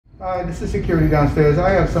This is security downstairs.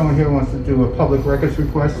 I have someone here who wants to do a public records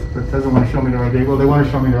request, but doesn't want to show me their ID. Well, they want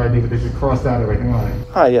to show me their ID, but they should cross out everything on it.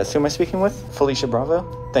 Hi, yes, who am I speaking with? Felicia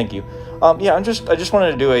Bravo? Thank you. Yeah, I just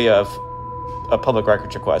wanted to do a public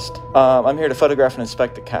records request. I'm here to photograph and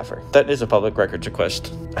inspect the CAFR. That is a public records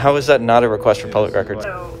request. How is that not a request for public records?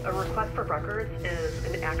 So a request for records is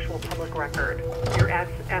an actual public record. You're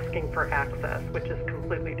asking for access, which is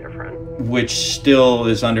completely different. Which still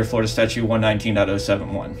is under Florida Statute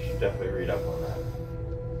 119.071. Definitely read up on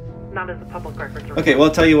that. Not as a public records request. Okay, well,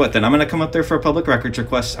 I'll tell you what then. I'm going to come up there for a public records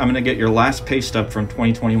request. I'm going to get your last pay stub from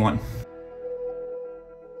 2021.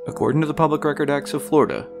 According to the Public Record Acts of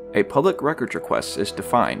Florida, a public records request is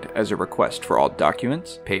defined as a request for all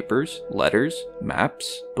documents, papers, letters,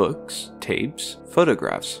 maps, books, tapes,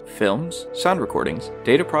 photographs, films, sound recordings,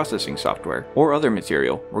 data processing software, or other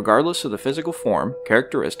material, regardless of the physical form,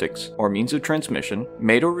 characteristics, or means of transmission,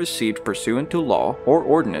 made or received pursuant to law or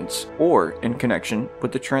ordinance, or in connection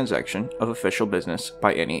with the transaction of official business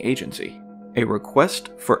by any agency. A request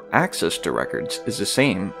for access to records is the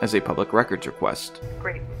same as a public records request.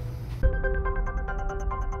 Great.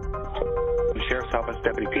 Sheriff's Office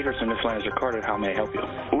Deputy Peterson, this line is recorded. How may I help you?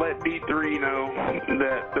 Let D3 know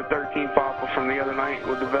that the 13th Papa from the other night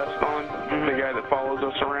with the vest on, the guy that follows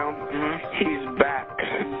us around, he's back.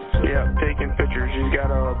 Yeah, taking pictures. He's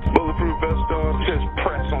got a bulletproof vest on. It says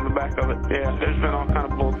press on the back of it. Yeah, there's been all kind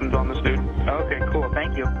of bulletins on this dude. Okay, cool.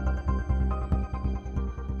 Thank you.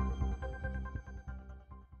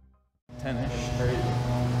 10-ish.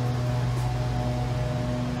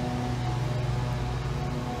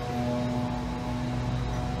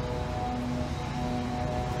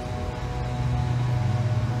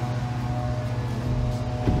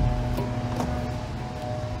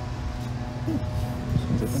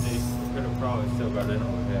 Could have probably still got in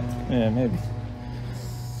over here. Yeah, maybe.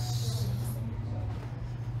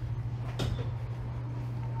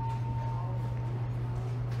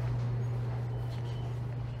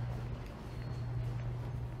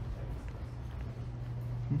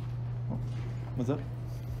 What's up?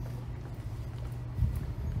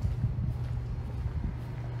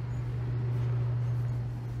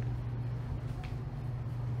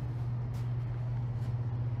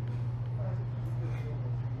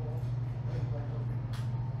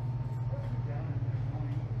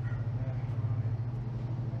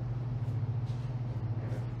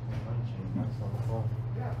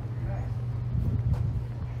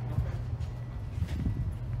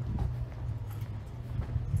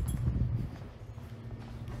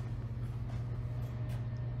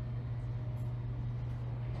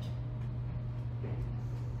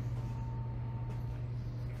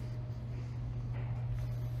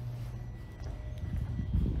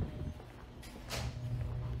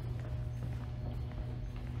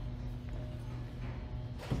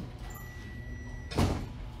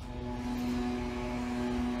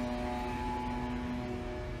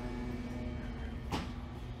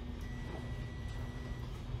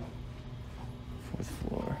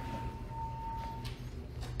 Floor.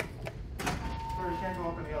 Sir, you can't go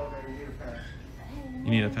up in the elevator. You need a pass.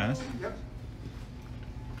 You need a pass? Yep.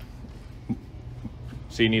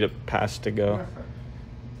 So you need a pass to go? Yes, sir.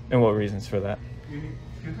 And what reasons for that? You need,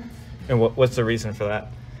 excuse me? And what's the reason for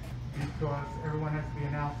that? Because everyone has to be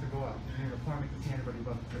announced to go up. You need an appointment to see anybody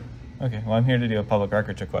but the citizens. Okay, well, I'm here to do a public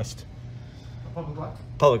records request. A public what?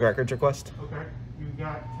 Public records request? Okay. You've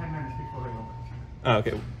got 10 minutes before they open. Oh,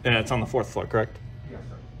 okay. And it's on the 4th floor, correct? Yes,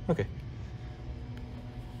 sir. Okay.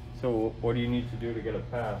 So what do you need to do to get a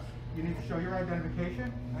pass? You need to show your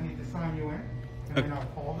identification. I need to sign you in. And then I'll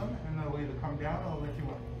call them, and they'll either come down or I'll let you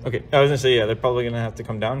up. Okay, I was gonna say, yeah, they're probably gonna have to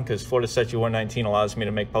come down because Florida Statute 119 allows me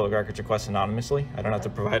to make public records requests anonymously. I don't have to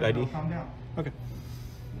provide ID. They'll come down. Okay.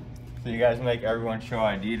 So you guys make everyone show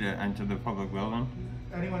ID to enter the public building?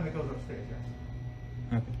 Anyone that goes upstairs,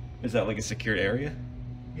 yes. Okay. Is that like a secured area?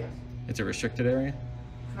 Yes. It's a restricted area?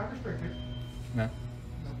 It's not restricted. No.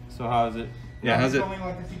 So how is it? Yeah, how's it? I only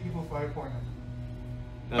like to see people by appointment.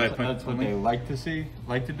 That's what they like to see,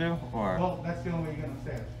 like to do, or? Well, that's the only way you get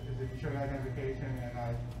upstairs, is if you show your identification and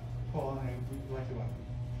I call and they let you up.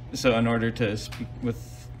 So in order to speak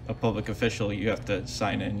with a public official, you have to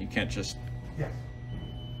sign in. You can't just... Yes.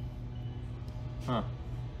 Huh.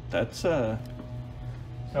 That's, So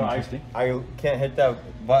interesting. I can't hit that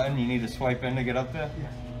button, you need to swipe in to get up there?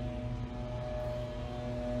 Yes.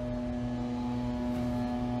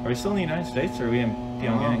 Are we still in the United States or are we in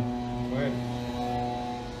Pyongyang? Wait.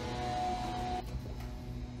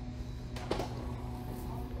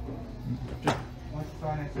 Once you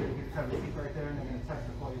sign in, so you can just have a seat right there and they're going to text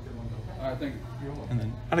the call you to the window. I think You're welcome. And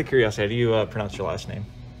then, out of curiosity, how do you pronounce your last name?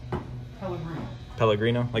 Pellegrino.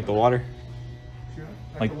 Pellegrino, like the water? Sure.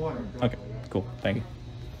 Like- the water. Okay, cool. Thank you.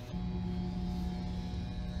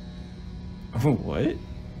 Oh, what?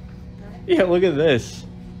 Yeah, look at this.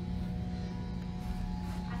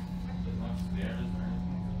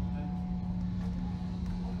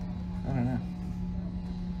 I don't know.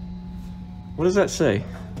 What does that say?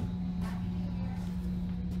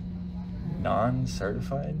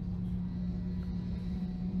 Non-certified?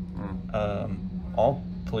 All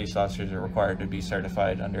police officers are required to be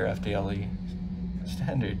certified under FDLE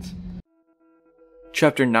standards.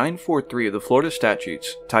 Chapter 943 of the Florida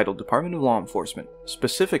Statutes, titled Department of Law Enforcement,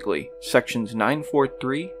 specifically Sections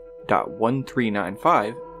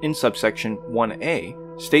 943.1395 in subsection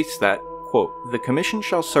 1A, states that, quote, the Commission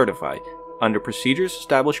shall certify, under procedures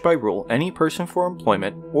established by rule, any person for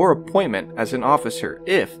employment or appointment as an officer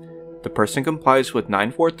if the person complies with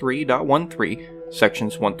 943.13,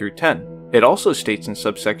 sections 1 through 10. It also states in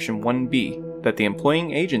subsection 1B that the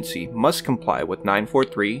employing agency must comply with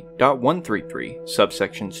 943.133,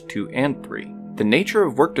 subsections 2 and 3. The nature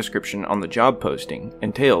of work description on the job posting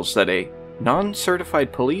entails that a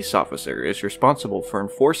non-certified police officer is responsible for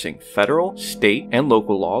enforcing federal, state, and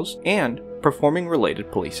local laws and performing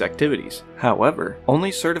related police activities. However,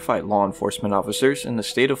 only certified law enforcement officers in the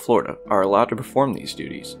state of Florida are allowed to perform these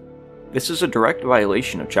duties. This is a direct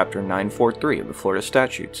violation of Chapter 943 of the Florida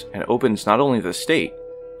Statutes and opens not only the state,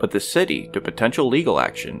 but the city to potential legal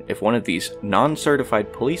action if one of these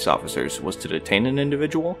non-certified police officers was to detain an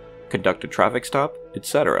individual, conduct a traffic stop,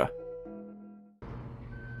 etc.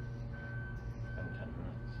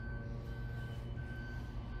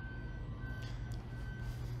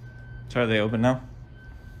 So are they open now?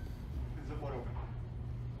 Is the what open?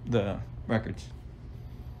 The records.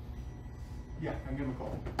 Yeah, I'll give him a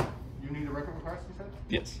call. You need a record request, you said?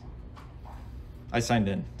 Yes. I signed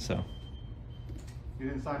in, so. You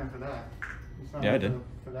didn't sign in for that. You signed Yeah, I in did.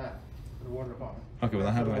 For that, for the water department. Okay, well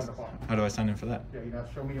then how For do the water department. I sign in for that? Yeah, you have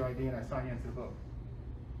to show me your ID and I sign you into the book.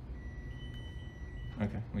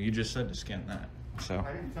 Okay, well you just said to scan that, so.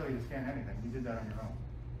 I didn't tell you to scan anything. You did that on your own.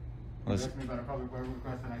 Well, You asked me about a public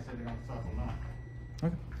request and I said they're going to start till 9.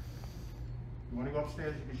 Okay. You want to go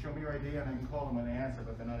upstairs, you can show me your ID and I can call them when they answer,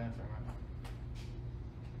 but they're not answering right now.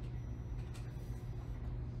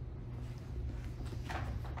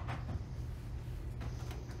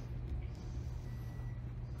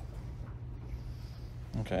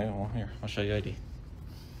 Okay, well here, I'll show you ID.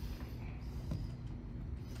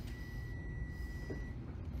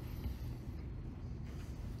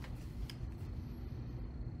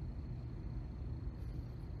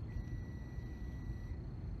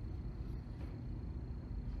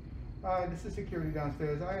 This is security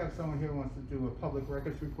downstairs. I have someone here who wants to do a public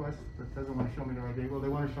records request, but doesn't want to show me their ID. Well, they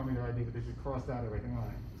want to show me their ID, but they should cross out everything on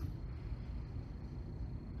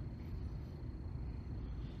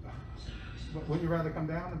it. But wouldn't you rather come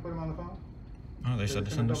down and put them on the phone? Oh, they said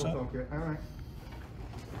to send us double up. talk here. All right.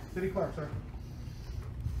 City clerk, sir.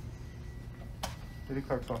 City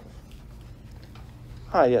clerk's office.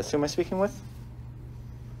 Hi, yes, who am I speaking with?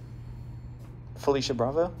 Felicia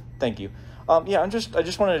Bravo? Thank you. Yeah, I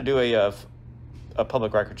just wanted to do a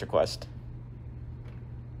public records request.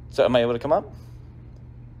 So am I able to come up?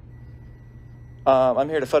 I'm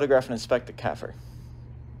here to photograph and inspect the CAFR.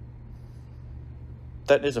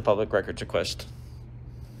 That is a public records request.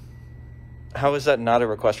 How is that not a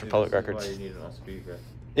request for public records? Why you need it on speaker.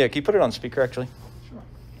 Yeah, can you put it on speaker actually? Sure.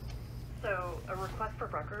 So a request for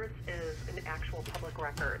records is an actual public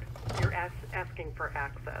record. You're asking for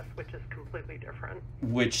access, which is completely different.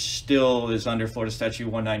 Which still is under Florida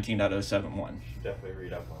Statute 119.071. Definitely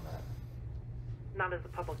read up on that. Not as a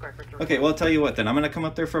public records request. Okay, well, I'll tell you what then. I'm going to come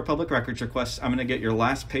up there for a public records request. I'm going to get your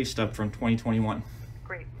last pay stub from 2021.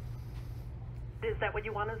 Great. Is that what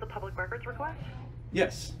you want as a public records request?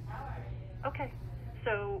 Yes. Okay.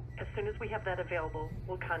 So as soon as we have that available,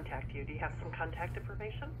 we'll contact you. Do you have some contact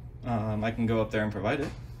information? I can go up there and provide it.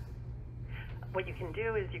 What you can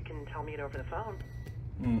do is you can tell me it over the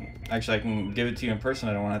phone. Actually, I can give it to you in person.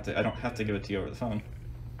 I don't have to give it to you over the phone.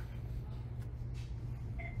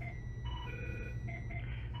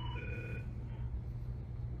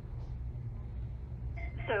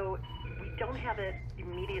 So we don't have it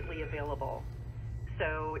immediately available.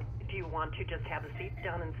 So do you want to just have a seat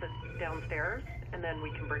down and sit downstairs and then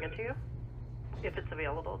we can bring it to you if it's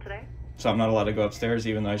available today? So I'm not allowed to go upstairs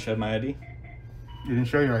even though I showed my ID? You didn't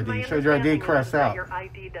show your ID. My You showed your ID understanding is crossed that out. your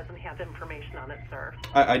ID doesn't have information on it, sir.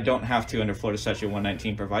 I don't have to under Florida Statute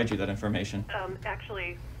 119 provide you that information.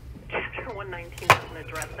 Actually, Chapter 119 doesn't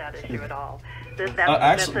address that issue at all. That's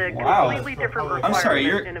actually, a wow. completely different I'm requirement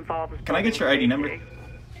sorry, and involves... Can I get your ID number?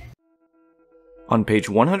 On page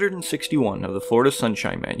 161 of the Florida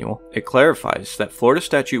Sunshine Manual, it clarifies that Florida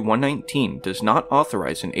Statute 119 does not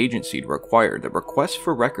authorize an agency to require that requests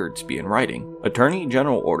for records be in writing. Attorney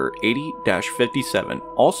General Order 80-57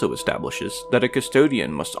 also establishes that a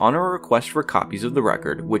custodian must honor a request for copies of the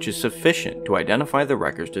record which is sufficient to identify the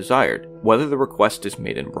records desired, whether the request is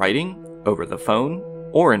made in writing, over the phone,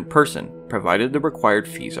 or in person, provided the required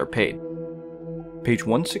fees are paid. Page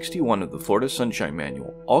 161 of the Florida Sunshine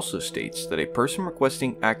Manual also states that a person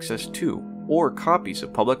requesting access to or copies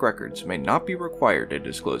of public records may not be required to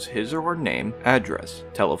disclose his or her name, address,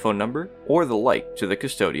 telephone number, or the like to the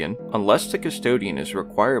custodian unless the custodian is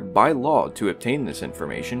required by law to obtain this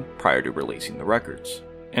information prior to releasing the records.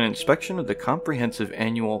 An inspection of the comprehensive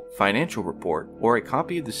annual financial report or a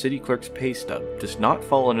copy of the city clerk's pay stub does not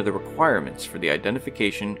fall under the requirements for the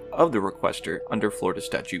identification of the requester under Florida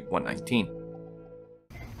Statute 119.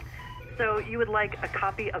 So you would like a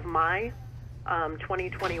copy of my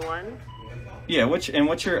 2021? Yeah, what's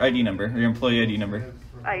your ID number, or your employee ID number?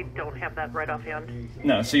 I don't have that right offhand.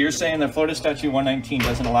 No, so you're saying that Florida Statute 119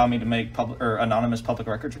 doesn't allow me to make anonymous public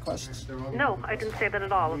records requests? No, I didn't say that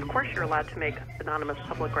at all. Of course you're allowed to make anonymous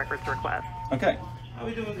public records requests. Okay. How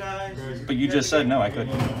we doing, guys? But you just said no, I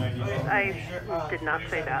couldn't. I did not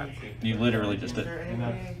say that. You literally just did.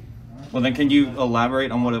 Well, then can you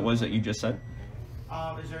elaborate on what it was that you just said?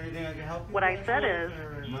 Is there anything I can help you What I said is,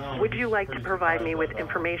 would you like to provide me with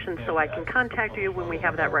information so I can contact you when we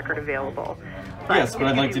have that record available? Yes, but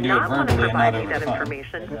I'd like to do it verbally and not over the phone.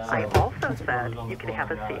 Information, I also said you can have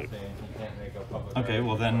a seat. Okay,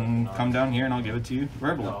 well then come down here and I'll give it to you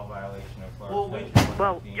verbally.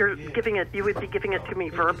 Well, you would be giving it to me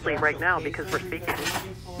verbally right now because we're speaking.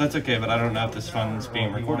 That's okay, but I don't know if this phone's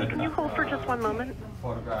being recorded or Can you not. hold for just one moment?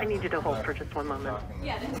 I need you to hold for just one moment.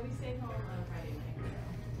 Yeah, then we stayed home on Friday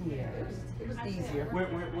night. Yeah, it was easier. What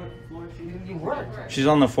floor is she? You worked. She's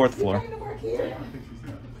on the 4th floor. You work here.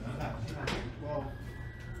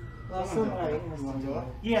 Well, somebody has to do it.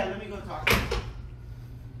 Yeah, let me go talk to her.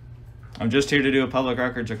 I'm just here to do a public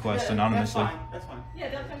records request anonymously. That's fine. Yeah,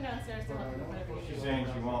 they'll come downstairs to help you with whatever you She's need. saying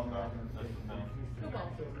she won't, though. That's the thing. Who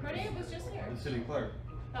won't? Renee was just here. The city clerk.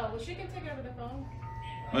 Oh, well, she can take it over the phone.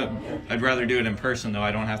 But I'd rather do it in person, though.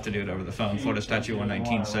 I don't have to do it over the phone. Florida Statute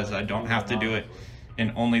 119 says I don't have to do it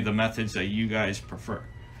in only the methods that you guys prefer.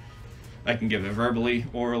 I can give it verbally,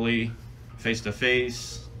 orally,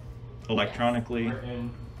 face-to-face, electronically.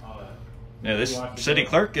 Yeah, this city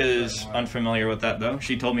clerk is unfamiliar with that, though.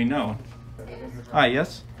 She told me no. Hi,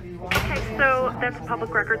 yes? Okay, so that's a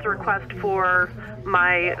public records request for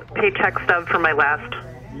my paycheck stub for my last.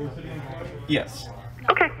 Yes.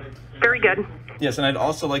 Okay, very good. Yes, and I'd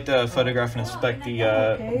also like to photograph and inspect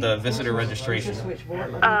the visitor registration.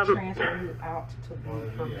 Switchboard, let me transfer you out to the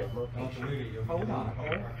permit location. Hold on.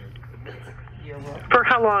 You're welcome. For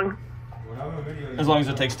how long? As long as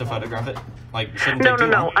it takes to photograph it. Like, shouldn't take No, too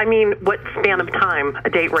long. no. I mean, what span of time? A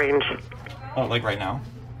date range? Oh, like right now?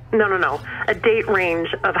 No. A date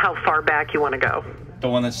range of how far back you want to go. The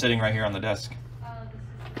one that's sitting right here on the desk.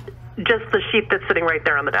 Just the sheet that's sitting right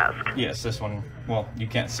there on the desk. Yes, this one. Well, you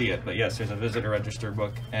can't see it, but yes, there's a visitor register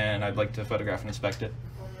book, and I'd like to photograph and inspect it.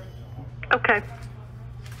 Okay.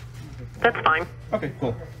 That's fine. Okay,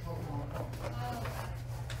 cool.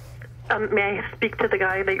 May I speak to the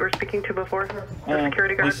guy that you were speaking to before? The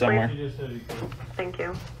security guard, he's somewhere. please? She just said he could. Thank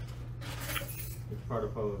you. It's part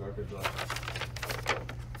of public records law.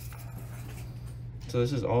 So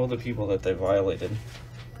this is all the people that they violated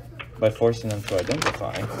by forcing them to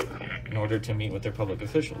identify in order to meet with their public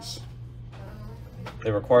officials.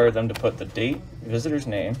 They require them to put the date, visitor's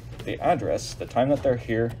name, the address, the time that they're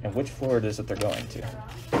here, and which floor it is that they're going to.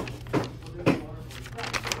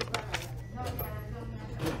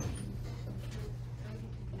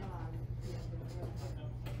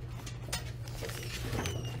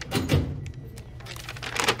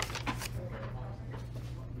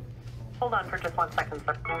 Hold on for just 1 second,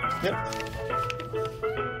 sir. Yep.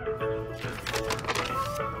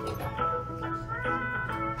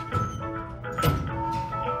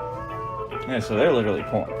 Yeah, so they're literally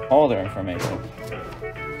pulling all their information.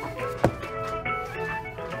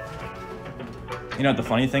 You know what the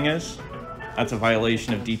funny thing is? That's a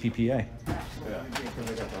violation of DPPA. Yeah. Because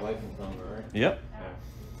they got the license number, right? Yep.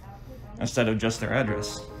 Instead of just their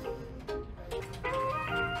address.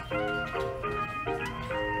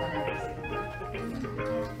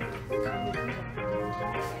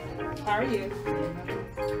 How are you?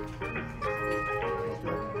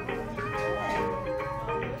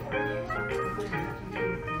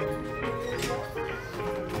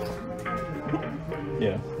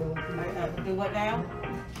 Yeah. Do what now?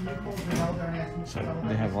 So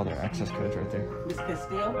they have all their access codes right there. Miss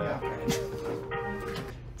Castile?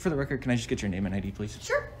 For the record, can I just get your name and ID, please?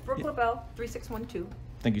 Sure. Brooke LaBelle, 3612.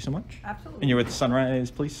 Thank you so much. Absolutely. And you're with Sunrise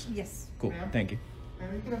Police? Yes. Cool. Thank you.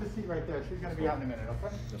 And you can have a seat right there. She's going to be out in a minute,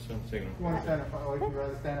 okay? That's what I'm saying. You want to stand in front, or if you'd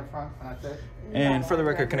rather stand in front, and that's it. And for the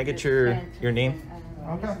record, can I get your name?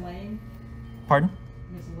 Okay. Miss Lane. Pardon?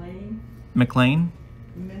 Miss Lane. McLean?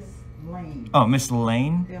 Miss Lane. Oh, Miss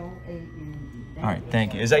Lane? L-A-N-E. All right,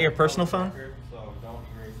 thank you. Is that your personal phone? So don't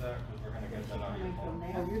erase that because we're going to get that on your phone.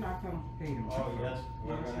 Oh, you're not coming to pay them. Oh, yes,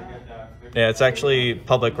 we're going to get that. Yeah, it's actually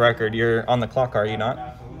public record. You're on the clock, are you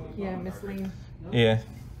not? Yeah, Miss Lane. Yeah.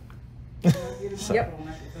 Yep.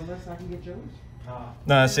 Unless I can get yours.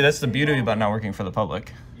 No, see, that's the beauty about not working for the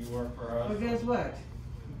public. You work for us. But guess what?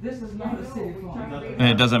 This is not a city phone. And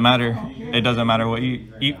it doesn't matter. It doesn't matter what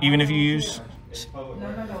you, even if you use. No,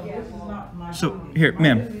 this is not my. So, here,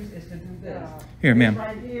 ma'am. My business is to do this. Here, ma'am.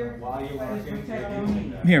 Right here While you work is in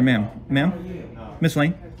protecting me. Here, ma'am. Miss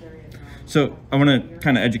Lane. So, I want to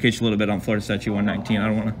kind of educate you a little bit on Florida Statute 119. I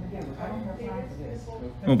don't want to. I don't have time for this.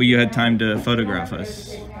 Oh, but you had time to photograph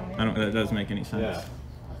us. I don't. That doesn't make any sense. Yeah.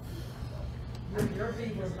 Your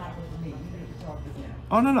beef is not with me. You need to talk to them.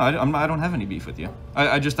 Oh no, I don't have any beef with you.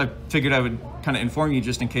 I figured I would kind of inform you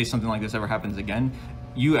just in case something like this ever happens again.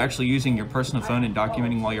 You actually using your personal phone and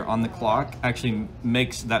documenting while you're on the clock actually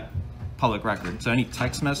makes that public record. So any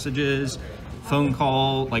text messages, phone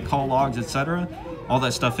call, like call logs, etc., all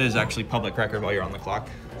that stuff is actually public record while you're on the clock.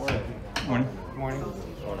 Morning. Morning.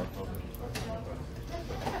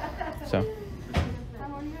 So.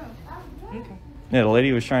 Yeah, the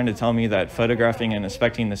lady was trying to tell me that photographing and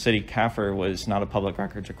inspecting the city CAFR was not a public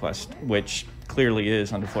records request, which clearly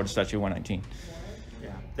is under Florida Statute 119. Yeah,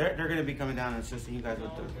 they're going to be coming down and assisting you guys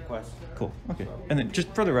with the request. Cool. Okay. And then just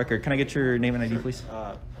for the record, can I get your name and ID, please?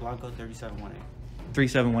 Blanco 3718.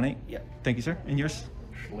 3718? Yeah. Thank you, sir. And yours?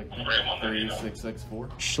 3664.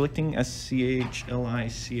 Schlichting,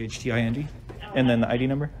 SCHLICHTING. And then the ID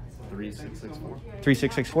number? 3664.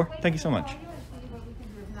 3664. Thank you so much.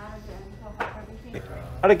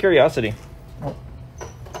 Out of curiosity. I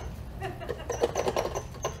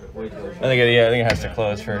think it has to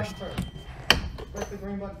close first. Press the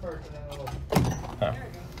green button first, and then it'll... Huh.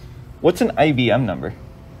 What's an IBM number?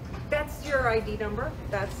 That's your ID number.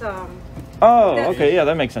 That's Oh, That's- okay, yeah,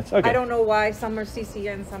 that makes sense. Okay. I don't know why some are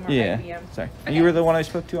CCN, some are Yeah. IBM. Sorry. Okay. You were the one I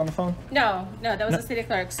spoke to on the phone? No, that was the city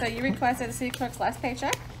clerk. So you requested the city clerk's last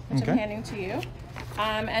paycheck, which Okay. I'm handing to you.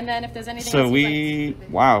 And then if there's anything So else we,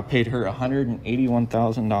 wow, paid her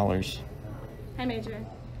 $181,000. Hi, Major.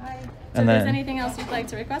 Hi. So And if there's then- anything else you'd like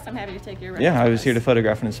to request, I'm happy to take your Yeah, I was here to request.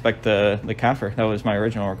 photograph and inspect the CAFR. That was my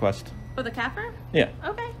original request. For the CAFR? Yeah.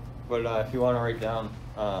 Okay. But if you want to write down,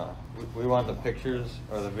 we want the pictures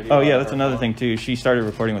or the video. Oh yeah, on that's her another phone. thing too. She started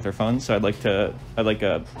recording with her phone, so I'd like a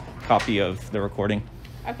copy of the recording.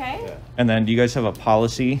 Okay. Yeah. And then, do you guys have a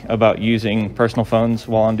policy about using personal phones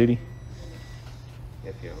while on duty?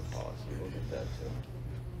 If you have a policy, we'll get that too.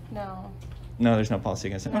 No. No, there's no policy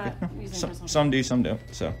against it. Not Okay. No. using Some, personal some do, some don't.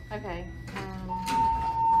 So. Okay.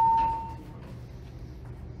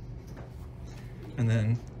 And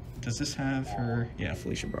then, does this have her? Yeah,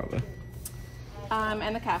 Felicia Bravo.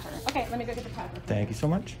 And the CAFR. Okay, let me go get the CAFR. Thank you so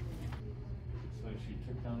much. So she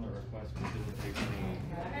took down the request, but didn't take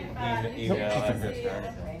Nope. email address or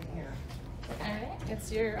anything. All right.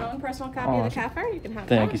 It's your own personal copy of the Awesome. CAFR. You can have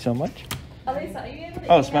Thank that. you so much. Elisa, are you able to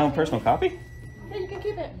Oh, it's my email own me? personal copy? Yeah, you can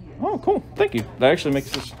keep it. Oh, cool. Thank you. That actually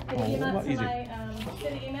makes this a Can you whole email lot it to easier. my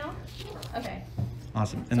city email? Okay.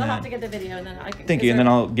 Awesome. So And I'll have to then, get the video and then I can. thank is you. And then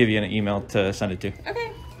there- I'll give you an email to send it to.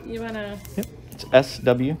 Okay. You wanna? Yep. It's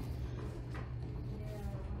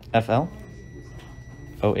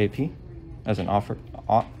SWFLOAP as an offer,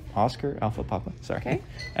 Oscar Alpha Papa. Sorry. Okay.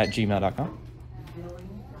 At gmail.com.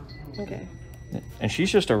 Okay. And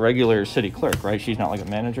she's just a regular city clerk, right? She's not like a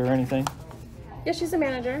manager or anything. Yeah, she's a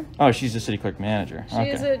manager. Oh, she's a city clerk manager.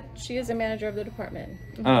 She is a manager of the department.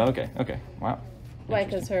 Mhm. Oh, okay. Okay. Wow. Why?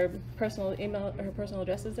 Because her personal email, her personal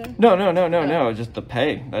address is there. No. Just the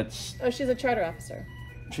pay. That's. Oh, she's a charter officer.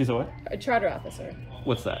 She's a what? A charter officer.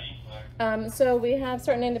 What's that? So we have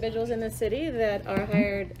certain individuals in the city that are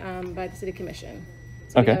hired by the city commission.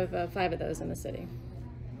 So Okay. we have 5 of those in the city.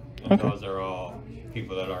 And Okay. those are all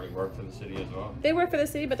people that already work for the city as well. They work for the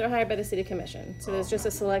city, but they're hired by the city commission. So there's just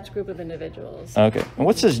a select group of individuals. Okay. And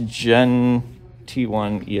what's this Gen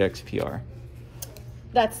T1 EXPR?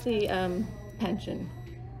 That's the pension.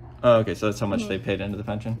 Oh, okay. So that's how much they paid into the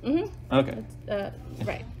pension? Mm-hmm. Okay.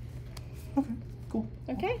 Right. Okay. Cool.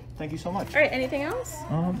 Okay. Thank you so much. All right. Anything else?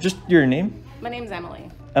 Just your name? My name's Emily.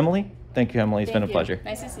 Emily? Thank you, Emily. It's been a Thank you. pleasure.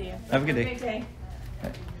 Nice to see you. Have a good day. Great day. Bye.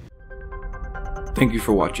 Thank you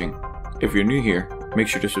for watching. If you're new here, make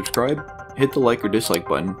sure to subscribe, hit the like or dislike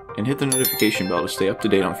button, and hit the notification bell to stay up to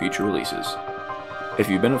date on future releases. If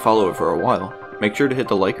you've been a follower for a while, make sure to hit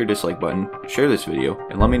the like or dislike button, share this video,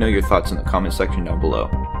 and let me know your thoughts in the comment section down below.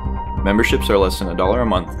 Memberships are less than $1 a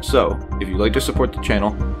month, so if you'd like to support the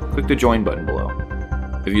channel, click the join button below.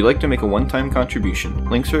 If you'd like to make a one-time contribution,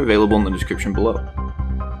 links are available in the description below.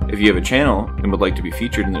 If you have a channel and would like to be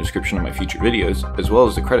featured in the description of my future videos, as well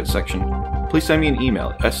as the credits section, please send me an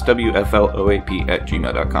email at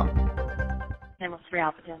swfloap@gmail.com. Handbook 3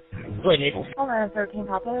 Alpha 10. Good, Naples. Hold on, 13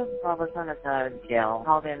 Papa. Robertson at the jail.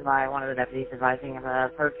 Called in by one of the deputies advising of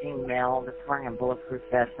a 13 male that's wearing a bulletproof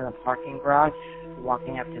vest in a parking garage,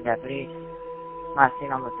 walking up to deputies. Last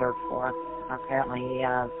seen on the 3rd floor. Apparently,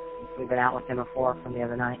 we've been out with him before from the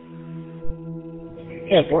other night.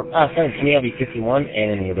 Yeah, send it to me. I'll be 51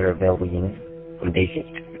 and any other available units from day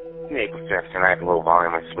shift. Naples, Jackson. I had a low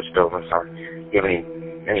volume. I switched over. Sorry. Do you have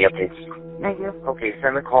any updates? Thank you. Okay,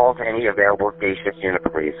 send a call to any available day shift unit,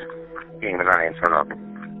 please. Being the 9 turn up.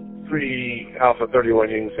 3 Alpha 31,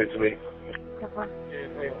 you can send to me. Pepper. Yeah,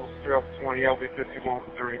 Naples 3 Alpha 20, LB 51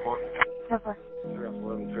 31. Pepper. 3 Alpha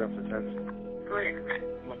 11, 3 Alpha 10. Great.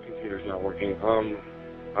 My computer's not working. I'm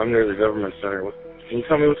near the government center. Can you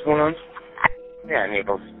tell me what's going on? Yeah,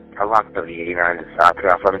 Naples. I locked 3089 to stop it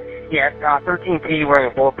off of it. Yeah, 13P wearing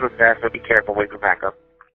a bulletproof vest, so be careful. Wait for backup.